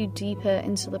take you deeper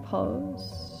into the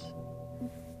pose.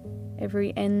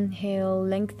 Every inhale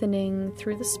lengthening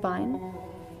through the spine.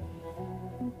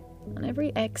 And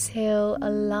every exhale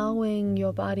allowing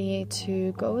your body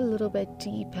to go a little bit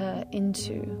deeper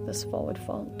into this forward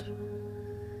fold.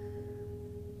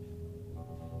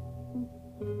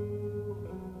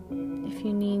 If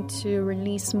you need to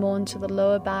release more into the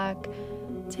lower back,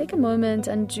 take a moment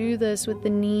and do this with the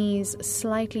knees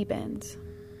slightly bent.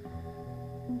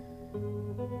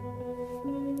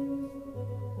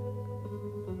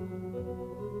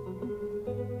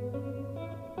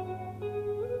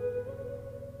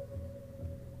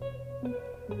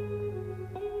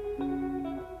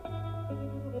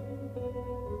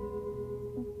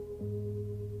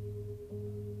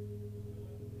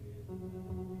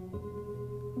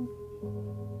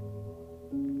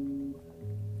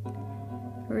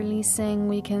 Releasing,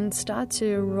 we can start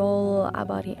to roll our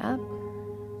body up.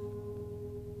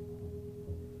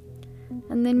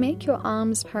 And then make your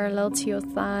arms parallel to your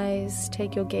thighs.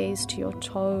 Take your gaze to your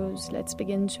toes. Let's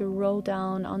begin to roll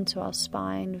down onto our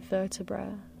spine,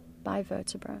 vertebra by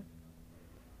vertebra.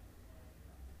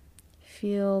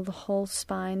 Feel the whole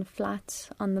spine flat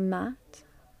on the mat.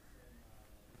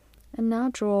 And now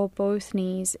draw both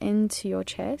knees into your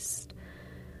chest.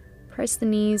 Press the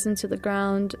knees into the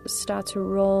ground, start to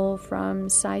roll from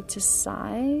side to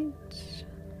side.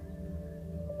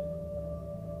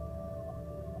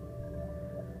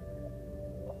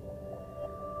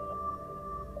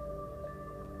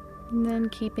 And then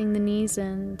keeping the knees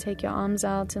in, take your arms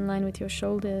out in line with your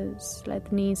shoulders. Let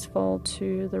the knees fall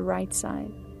to the right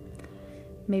side.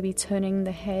 Maybe turning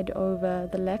the head over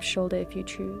the left shoulder if you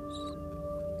choose.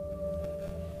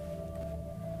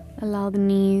 Allow the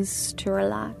knees to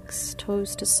relax,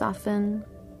 toes to soften.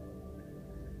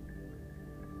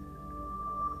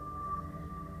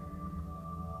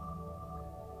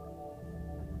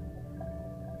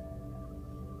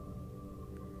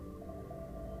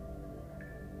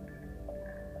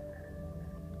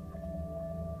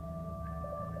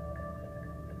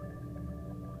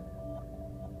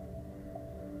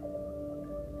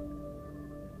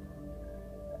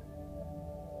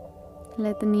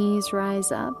 Let the knees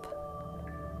rise up.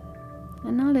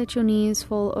 And now let your knees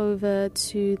fall over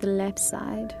to the left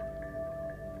side.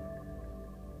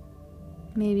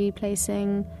 Maybe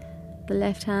placing the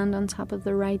left hand on top of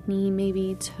the right knee,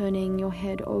 maybe turning your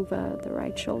head over the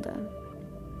right shoulder.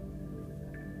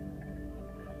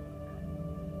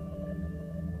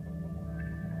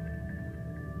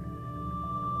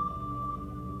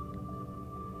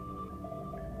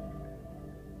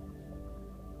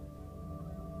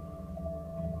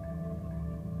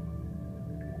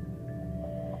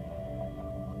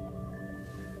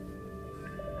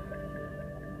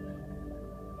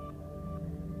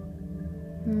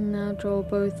 Now draw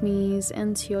both knees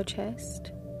into your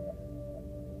chest.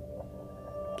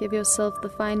 Give yourself the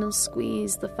final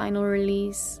squeeze, the final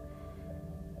release.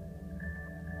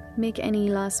 Make any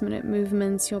last minute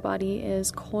movements your body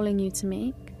is calling you to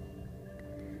make.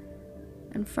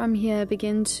 And from here,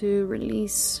 begin to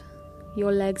release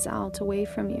your legs out away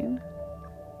from you.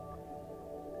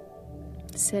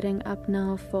 Sitting up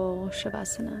now for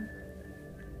Shavasana.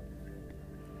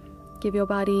 Give your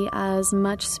body as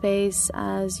much space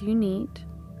as you need.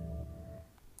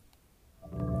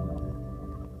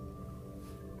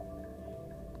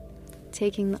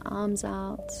 Taking the arms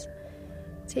out,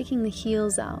 taking the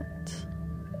heels out.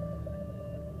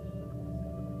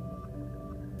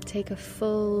 Take a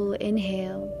full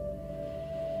inhale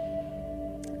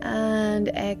and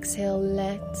exhale,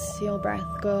 let your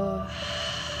breath go.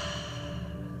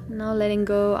 Now letting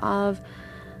go of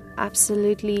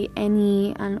absolutely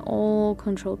any and all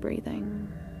controlled breathing.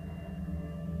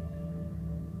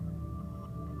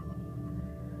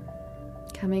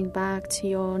 Coming back to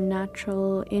your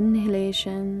natural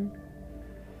inhalation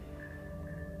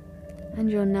and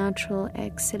your natural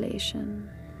exhalation.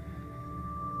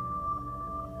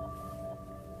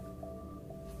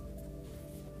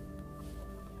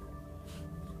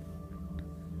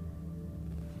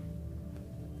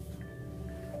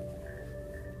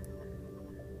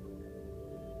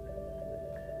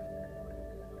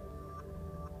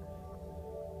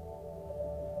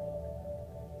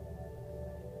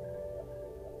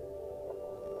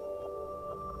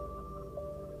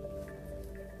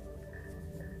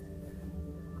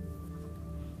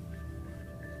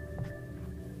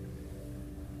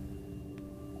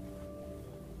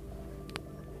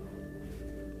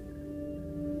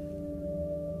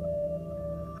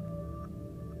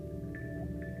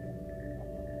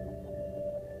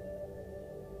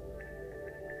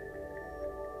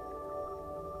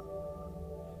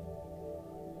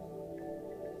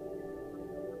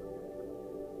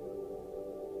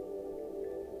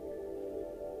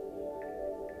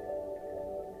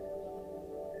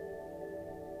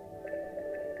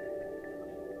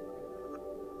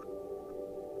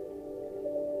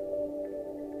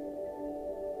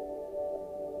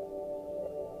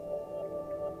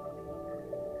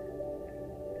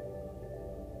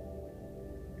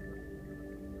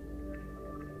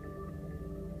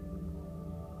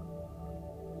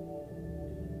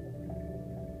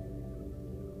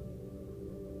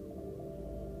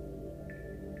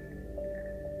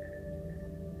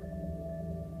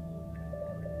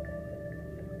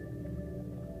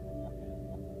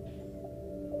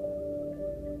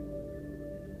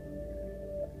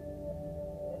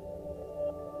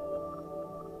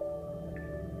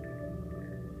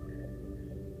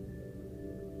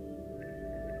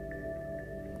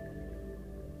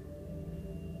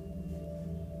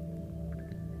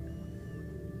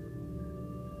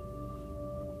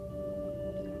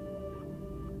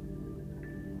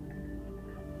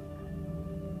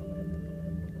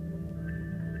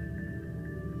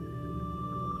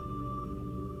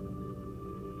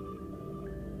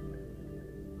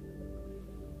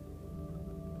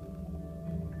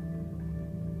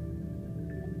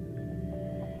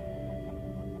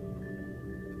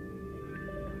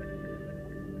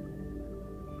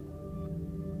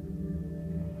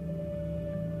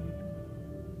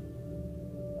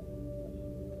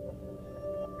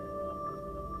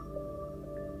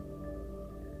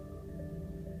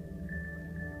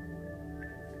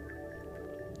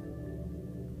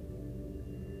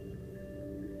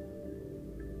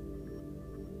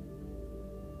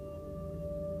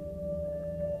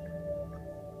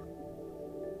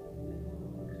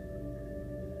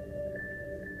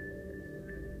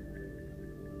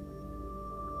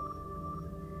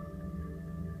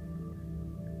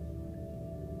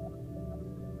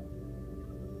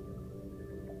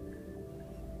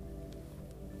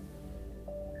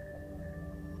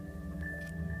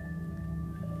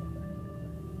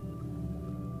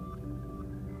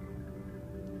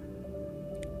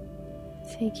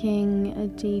 Taking a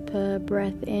deeper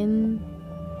breath in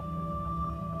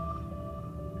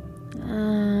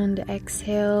And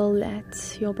exhale,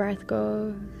 let your breath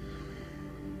go.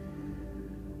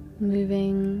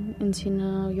 Moving into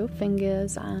now your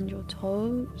fingers and your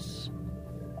toes.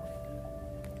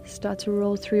 Start to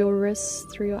roll through your wrists,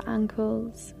 through your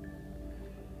ankles.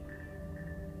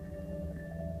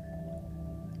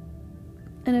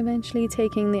 And eventually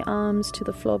taking the arms to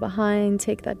the floor behind,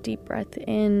 take that deep breath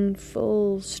in,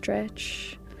 full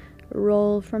stretch,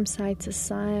 roll from side to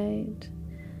side.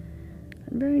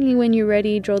 And only when you're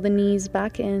ready, draw the knees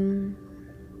back in.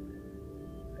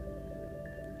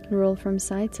 Roll from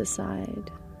side to side.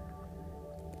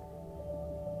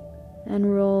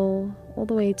 And roll all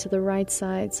the way to the right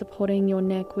side, supporting your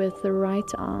neck with the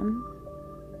right arm.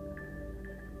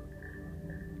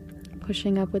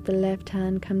 Pushing up with the left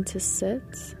hand, come to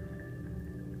sit.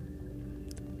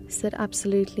 Sit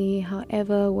absolutely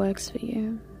however works for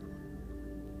you.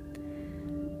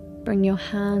 Bring your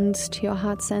hands to your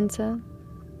heart center.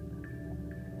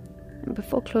 And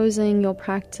before closing your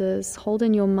practice, hold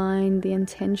in your mind the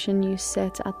intention you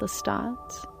set at the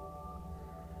start.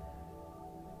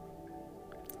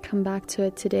 Come back to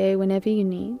it today whenever you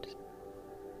need.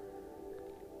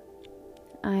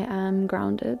 I am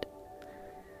grounded.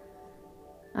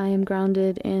 I am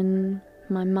grounded in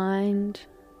my mind.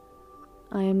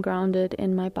 I am grounded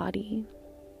in my body.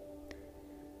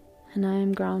 And I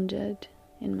am grounded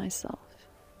in myself.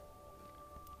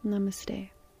 Namaste.